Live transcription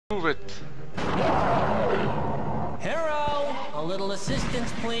Move it. Hero, a little assistance,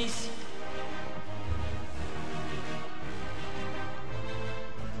 please.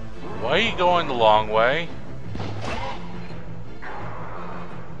 Why are you going the long way?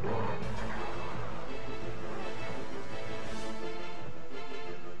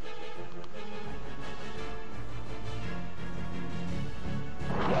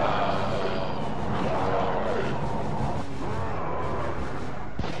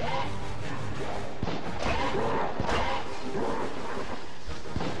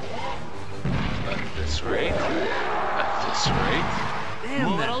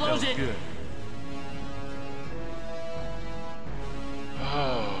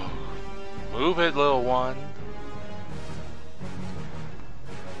 Move it, little one.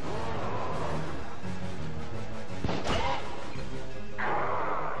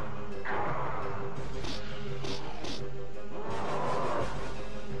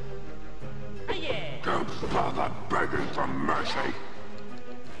 Don't bother begging for mercy.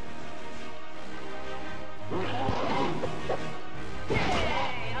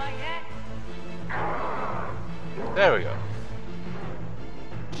 There we go.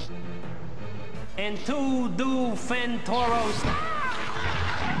 And two do Fentoros.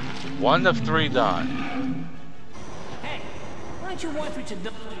 One of three done. Hey, why don't you wipe what you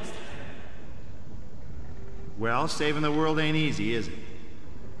do? Well, saving the world ain't easy, is it?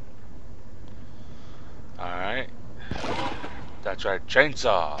 Alright. That's right.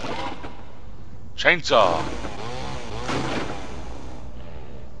 Chainsaw. Chainsaw.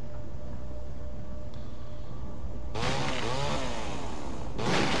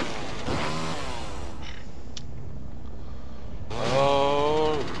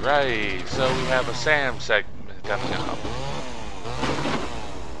 Alright. So we have a Sam segment coming up.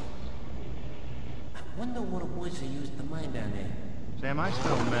 I wonder what it was they used to mine down there. Sam, I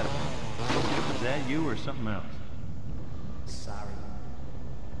smell metal. Is that you or something else? Sorry.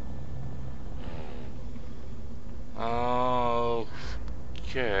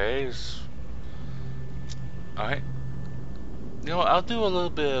 Okay. Alright. You know, I'll do a little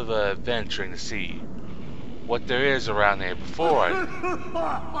bit of venturing to see what there is around there before I...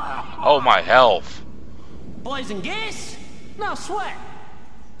 Oh, my health. Blazing gas? No sweat.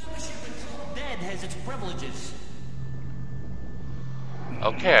 Dead has its privileges.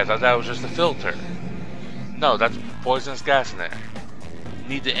 Okay, I thought that was just a filter. No, that's poisonous gas in there.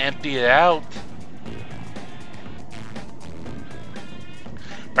 Need to empty it out.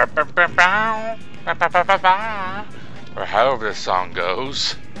 Or however this song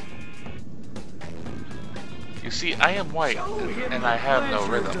goes. You see, I am white, and I have no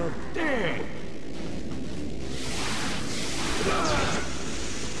rhythm.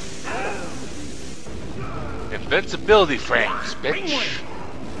 Invincibility frames, bitch.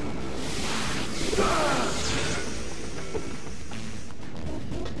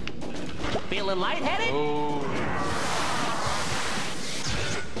 Feeling lightheaded? Oh.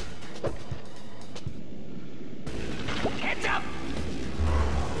 Heads up!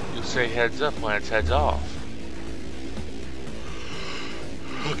 You say heads up when it's heads off.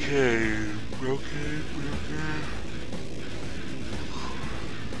 Okay. Okay.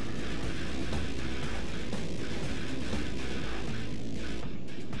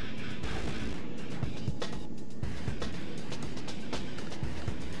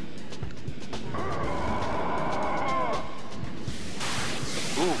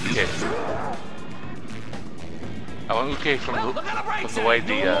 I went okay from the way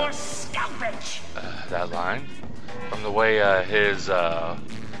that line, from the way his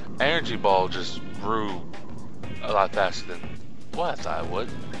energy ball just grew a lot faster than what I thought I would.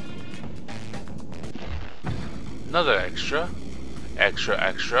 Another extra.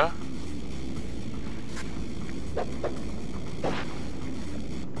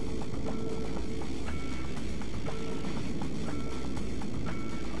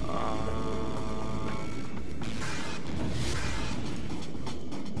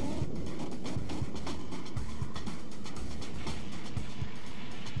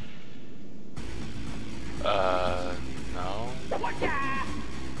 No.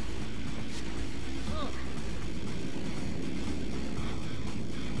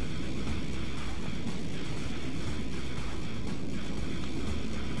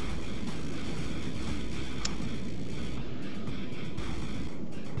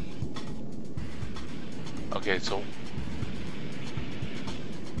 Okay, so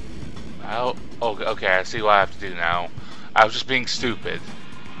how? Oh, okay, I see what I have to do now. I was just being stupid.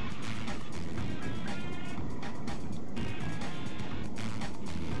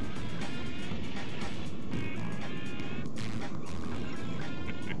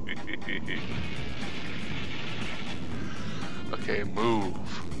 Okay, move.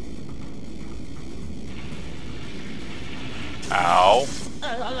 Ow.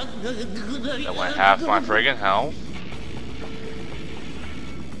 That went half my friggin' health.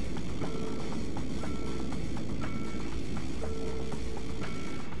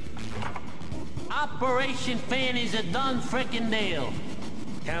 Operation Fanny's a done frickin' deal.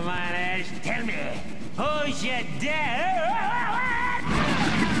 Come on, Ash, tell me, who's your dad?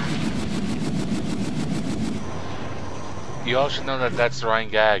 You all should know that that's the running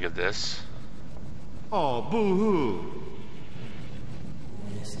gag of this. Oh, boo-hoo.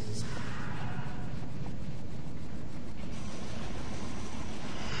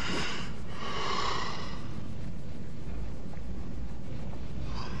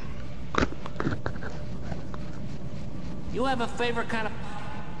 You have a favorite kind of...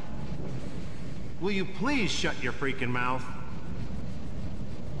 Will you please shut your freaking mouth?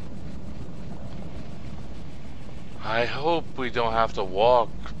 I hope we don't have to walk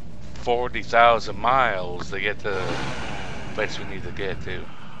 40,000 miles to get to the place we need to get to.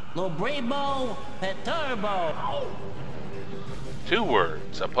 Lo Bravo Peturbo. 2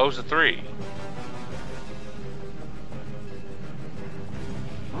 words, opposed to 3.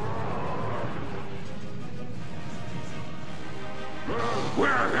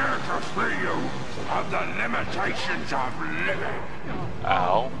 We're here to free you of the limitations of living.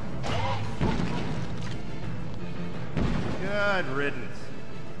 Ow. Good riddance.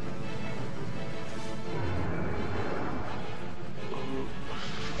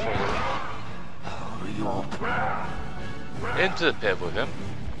 Into the pit with him.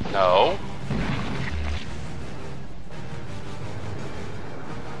 No.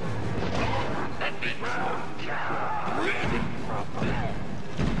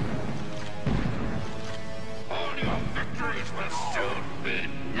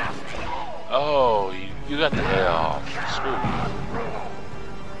 Oh, you got the head off. Screw you.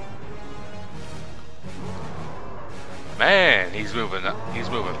 Man, he's moving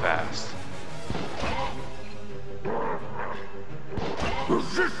fast.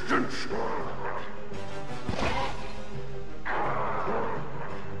 Resistance.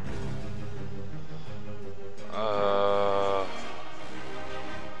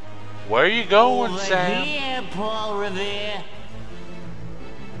 Where are you going, Over Sam? here, Paul Revere.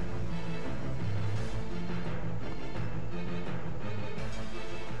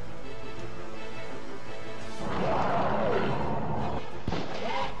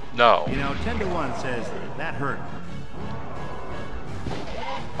 No. You know, 10 to 1 says that hurt.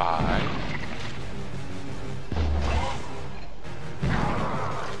 5.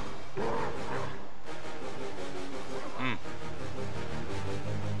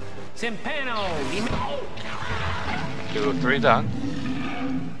 Simpano. 2 of 3 done.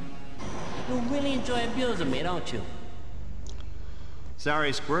 You really enjoy abusing me, don't you?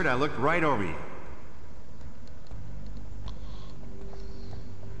 Sorry, Squirt, I looked right over you.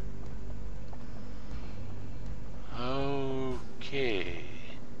 Okay.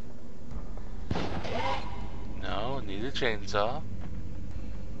 No, need a chainsaw.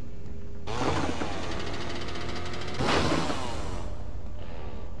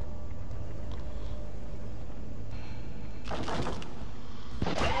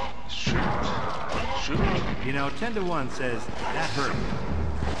 Shoot. Shoot. You know, 10 to 1 says that hurt.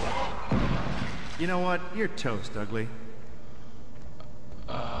 You know what? You're toast, Ugly.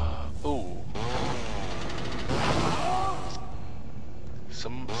 Ooh.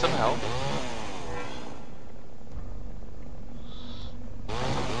 Some help.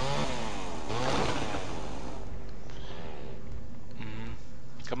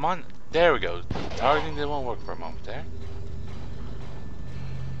 Come on. There we go. Targeting didn't work for a moment there.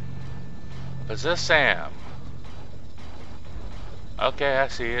 Possess Sam. Okay, I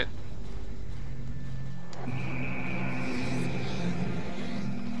see it.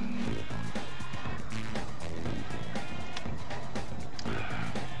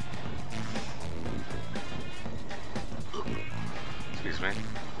 Excuse me.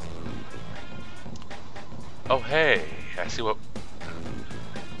 Oh hey, I see what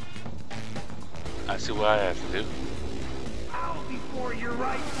I have to do. Bow before your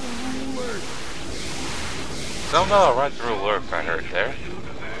rightful rulers. Don't know, right through alert I heard there.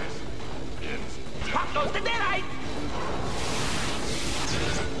 Pop goes the deadite.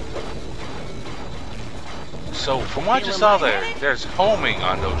 So from what I just saw there, there's homing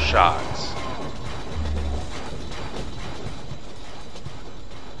on those shots.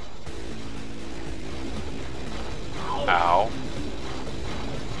 Ow.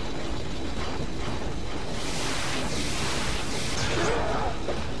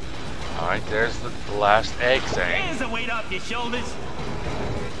 Alright, there's the last egg thing. There's the weight off your shoulders.